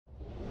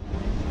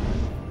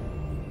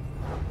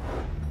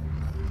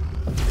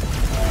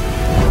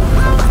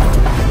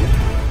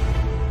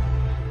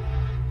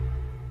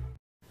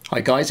Hi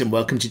guys and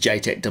welcome to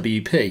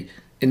JTechWP.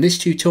 In this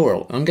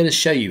tutorial I'm going to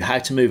show you how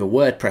to move a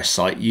WordPress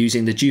site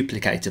using the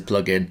Duplicator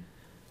plugin.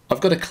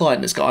 I've got a client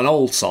that's got an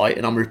old site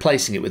and I'm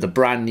replacing it with a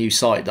brand new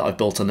site that I've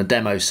built on a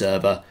demo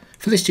server.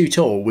 For this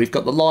tutorial we've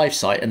got the live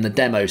site and the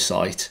demo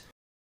site.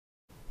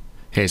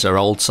 Here's our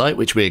old site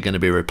which we're going to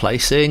be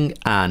replacing,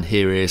 and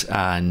here is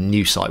our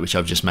new site which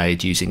I've just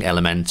made using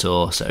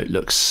Elementor, so it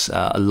looks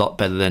a lot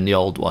better than the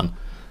old one.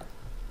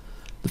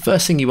 The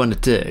first thing you want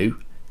to do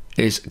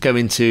is go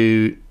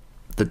into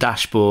the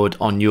dashboard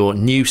on your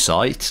new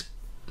site,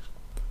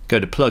 go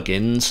to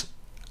plugins,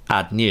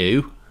 add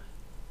new,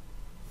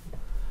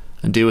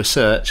 and do a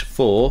search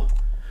for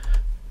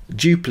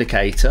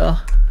Duplicator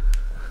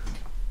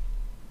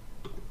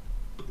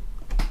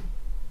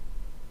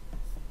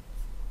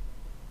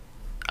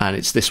and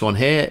it's this one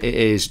here. It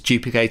is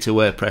Duplicator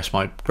WordPress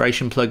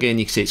migration plugin.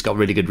 You can see it's got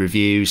really good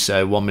reviews,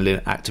 so 1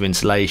 million active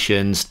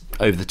installations,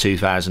 over the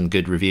 2,000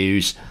 good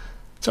reviews.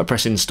 So I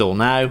press install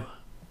now.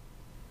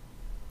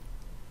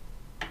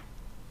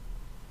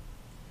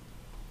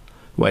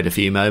 Wait a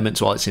few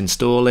moments while it's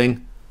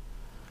installing.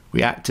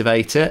 We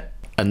activate it,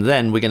 and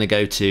then we're going to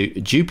go to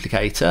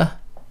Duplicator,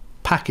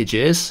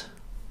 Packages,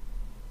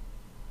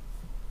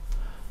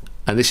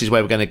 and this is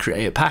where we're going to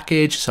create a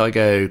package. So I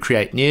go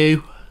create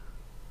new.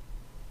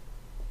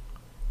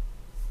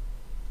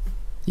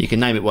 You can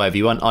name it whatever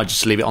you want. I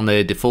just leave it on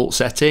the default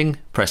setting,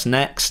 press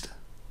next.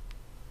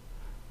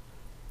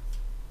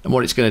 And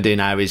what it's going to do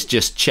now is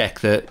just check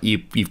that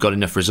you've got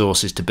enough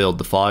resources to build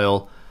the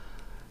file.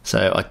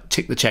 So I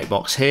tick the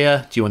checkbox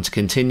here. Do you want to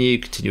continue?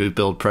 Continue with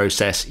build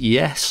process.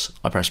 Yes.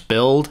 I press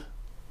build.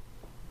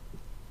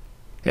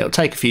 It'll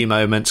take a few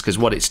moments because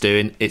what it's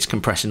doing, it's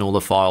compressing all the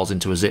files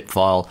into a zip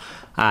file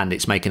and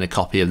it's making a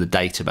copy of the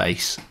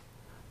database.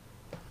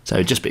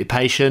 So just be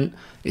patient.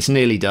 It's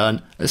nearly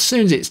done. As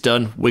soon as it's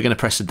done, we're going to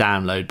press the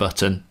download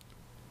button.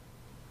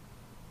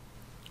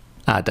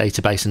 Our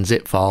database and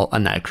zip file are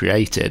now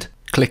created.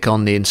 Click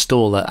on the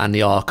installer and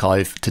the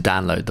archive to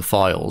download the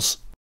files.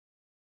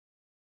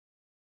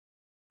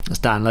 It's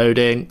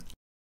downloading.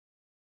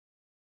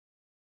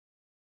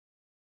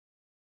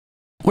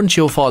 Once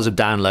your files are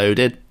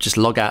downloaded, just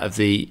log out of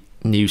the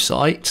new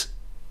site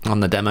on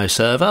the demo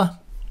server.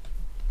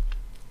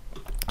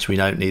 So we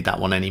don't need that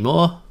one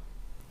anymore.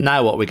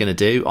 Now what we're going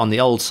to do on the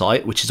old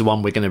site, which is the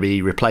one we're going to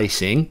be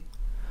replacing,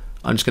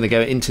 I'm just going to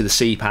go into the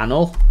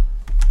Cpanel.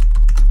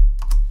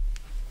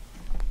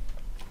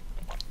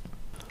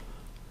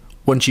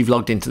 Once you've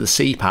logged into the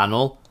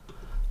Cpanel,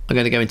 I'm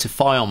going to go into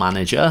File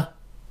Manager,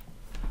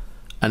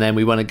 and then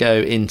we want to go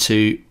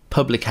into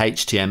public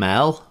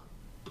HTML,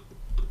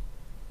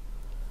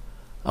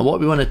 and what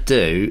we want to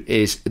do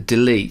is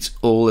delete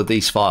all of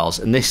these files,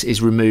 and this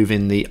is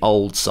removing the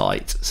old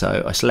site.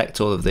 So I select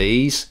all of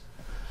these,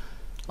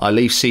 I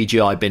leave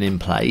CGI bin in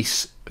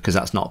place because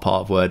that's not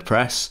part of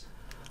WordPress,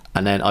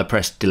 and then I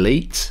press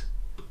delete,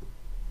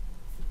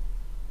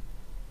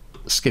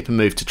 skip and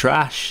move to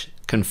trash,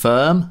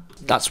 confirm.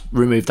 That's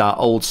removed our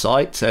old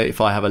site. So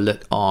if I have a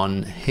look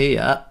on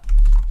here,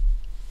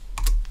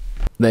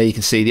 there you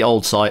can see the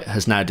old site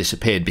has now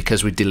disappeared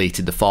because we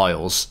deleted the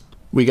files.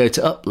 We go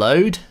to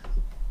upload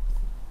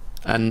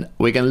and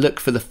we're going to look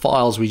for the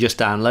files we just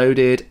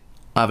downloaded.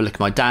 I have a look at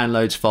my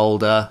downloads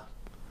folder.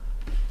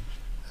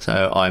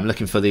 So I'm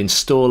looking for the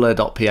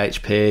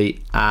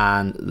installer.php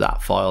and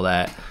that file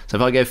there. So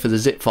if I go for the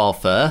zip file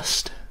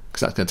first,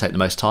 because that's going to take the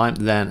most time,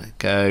 then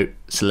go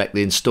select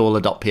the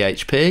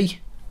installer.php.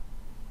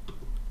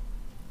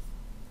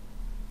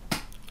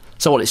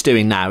 So what it's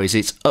doing now is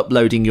it's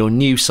uploading your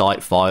new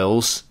site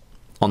files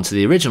onto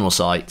the original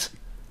site.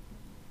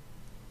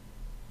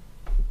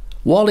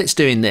 While it's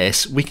doing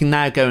this, we can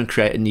now go and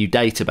create a new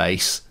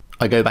database.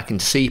 I go back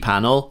into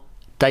Cpanel,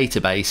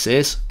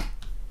 Databases.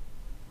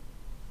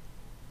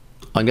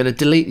 I'm going to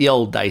delete the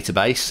old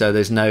database so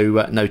there's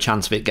no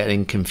chance of it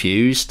getting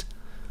confused.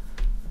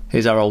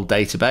 Here's our old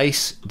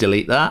database,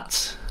 delete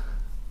that.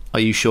 Are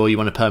you sure you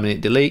want a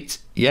permanent delete?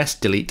 Yes,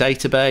 delete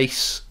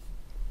database.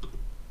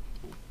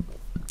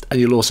 And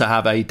you'll also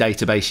have a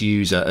database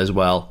user as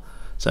well.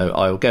 So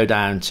I'll go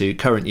down to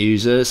current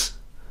users,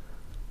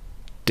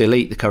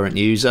 delete the current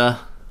user,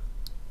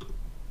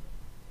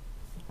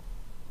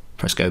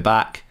 press go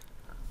back.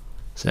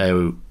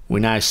 So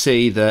we now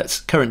see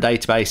that current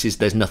databases,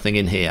 there's nothing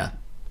in here.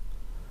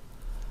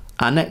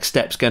 Our next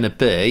step's going to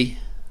be,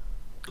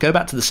 go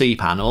back to the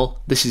Cpanel.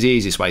 This is the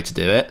easiest way to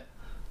do it.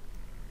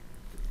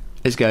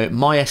 Is go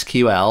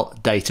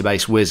MySQL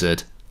Database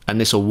Wizard, and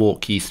this will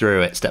walk you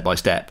through it step by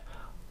step.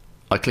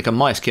 I click on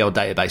MySQL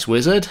Database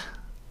Wizard.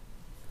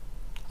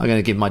 I'm going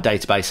to give my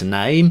database a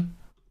name.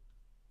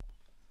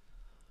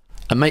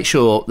 And make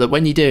sure that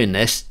when you're doing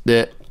this,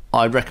 that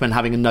I recommend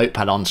having a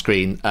notepad on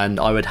screen, and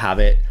I would have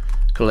it,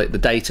 call it the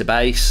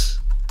database,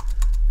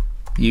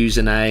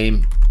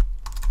 username,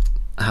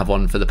 have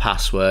one for the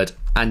password,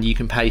 and you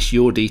can paste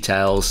your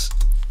details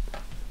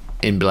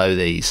in below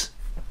these.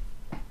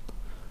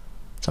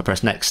 So I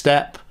press next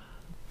step.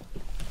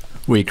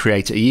 We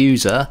create a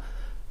user,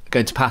 go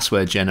into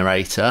password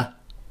generator,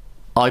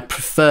 I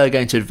prefer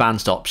going to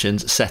advanced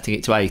options, setting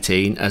it to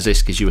 18, as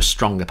this gives you a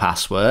stronger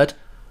password.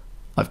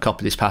 I've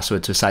copied this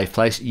password to a safe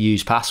place,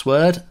 use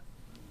password,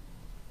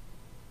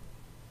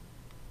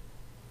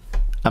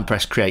 and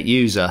press create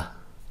user.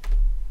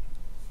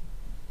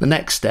 The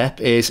next step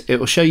is it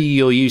will show you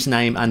your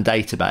username and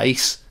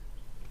database.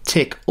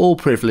 Tick all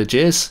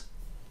privileges,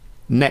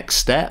 next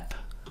step,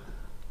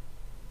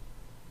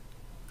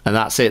 and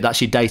that's it,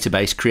 that's your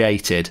database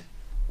created.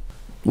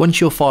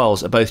 Once your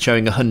files are both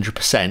showing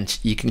 100%,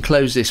 you can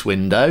close this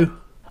window,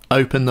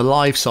 open the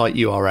live site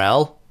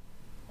URL,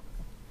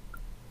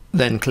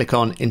 then click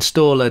on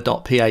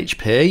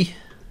installer.php,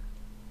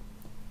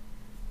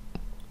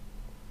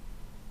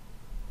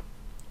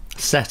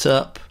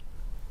 setup.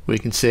 We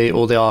can see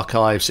all the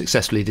archives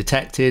successfully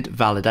detected,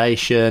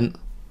 validation,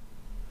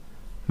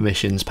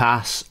 permissions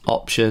pass,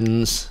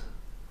 options.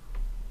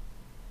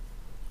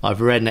 I've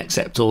read and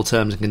accept all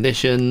terms and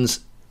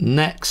conditions.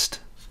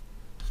 Next.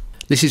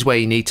 This is where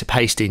you need to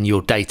paste in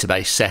your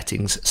database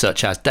settings,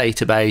 such as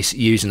database,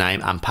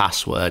 username and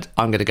password.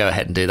 I'm going to go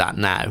ahead and do that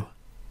now.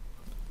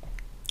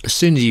 As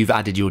soon as you've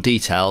added your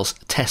details,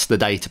 test the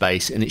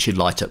database and it should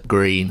light up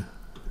green.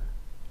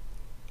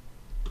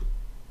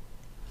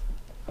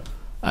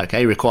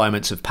 Okay,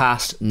 requirements have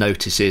passed,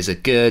 notices are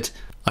good.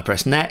 I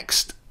press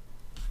next,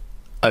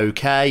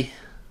 OK.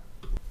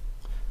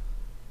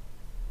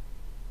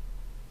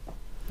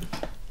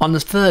 On the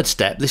third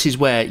step, this is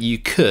where you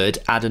could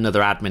add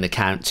another admin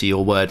account to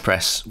your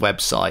WordPress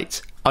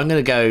website. I'm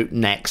going to go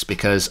next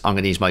because I'm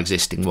going to use my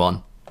existing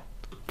one.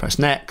 Press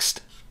next.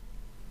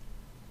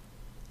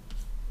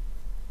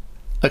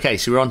 Okay,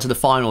 so we're on to the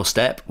final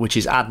step, which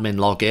is admin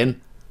login.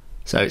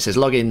 So it says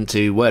login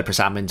to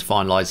WordPress admin to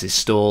finalize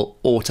install,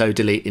 auto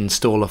delete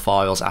installer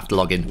files after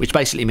login, which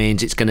basically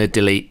means it's going to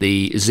delete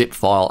the zip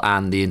file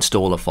and the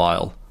installer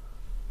file.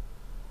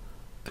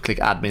 Click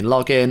admin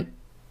login.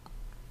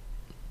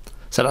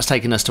 So that's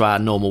taken us to our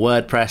normal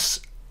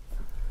WordPress.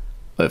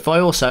 But if I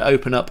also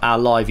open up our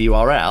live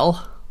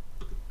URL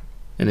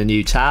in a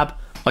new tab,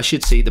 I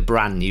should see the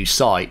brand new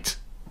site.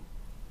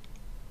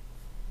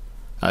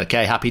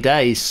 Okay, happy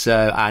days.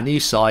 So our new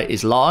site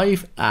is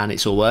live and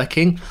it's all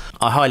working.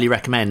 I highly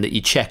recommend that you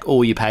check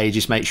all your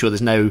pages, make sure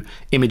there's no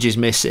images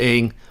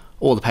missing,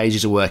 all the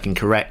pages are working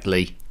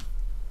correctly.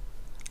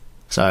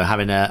 So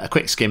having a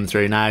quick skim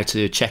through now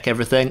to check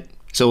everything.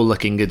 It's all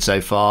looking good so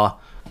far.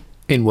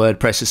 In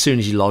WordPress, as soon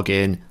as you log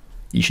in,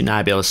 you should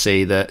now be able to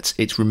see that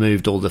it's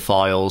removed all the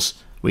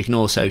files. We can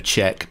also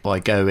check by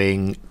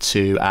going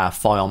to our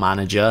file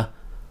manager,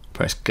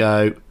 press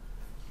go,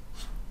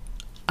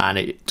 and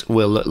it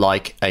will look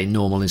like a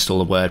normal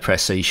install of WordPress,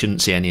 so you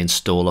shouldn't see any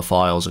installer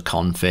files or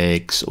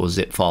configs or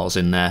zip files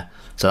in there.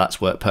 So that's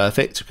worked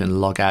perfect. We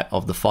can log out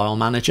of the file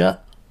manager,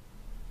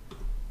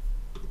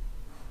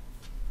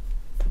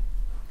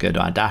 go to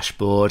our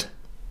dashboard.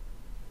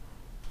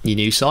 Your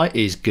new site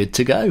is good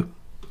to go.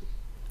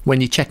 When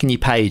you're checking your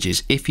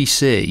pages, if you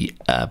see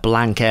a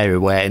blank area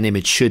where an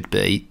image should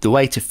be, the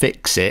way to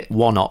fix it,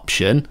 one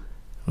option,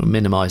 we'll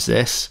minimize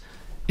this,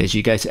 is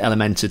you go to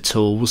Elementor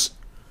Tools,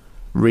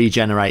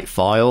 regenerate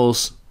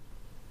files,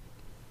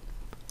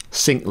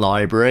 sync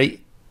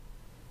library,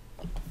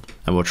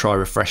 and we'll try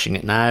refreshing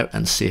it now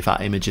and see if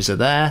our images are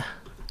there.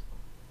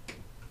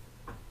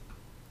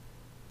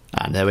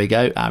 And there we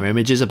go, our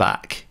images are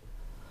back.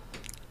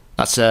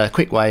 That's a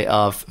quick way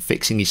of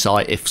fixing your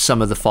site. If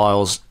some of the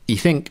files, you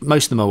think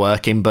most of them are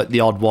working, but the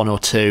odd one or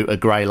two are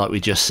grey like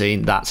we've just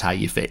seen, that's how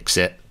you fix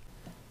it.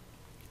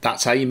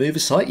 That's how you move a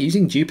site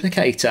using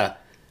Duplicator.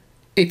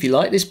 If you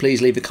like this, please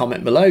leave a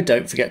comment below.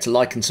 Don't forget to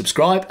like and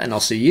subscribe, and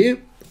I'll see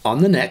you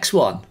on the next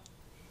one.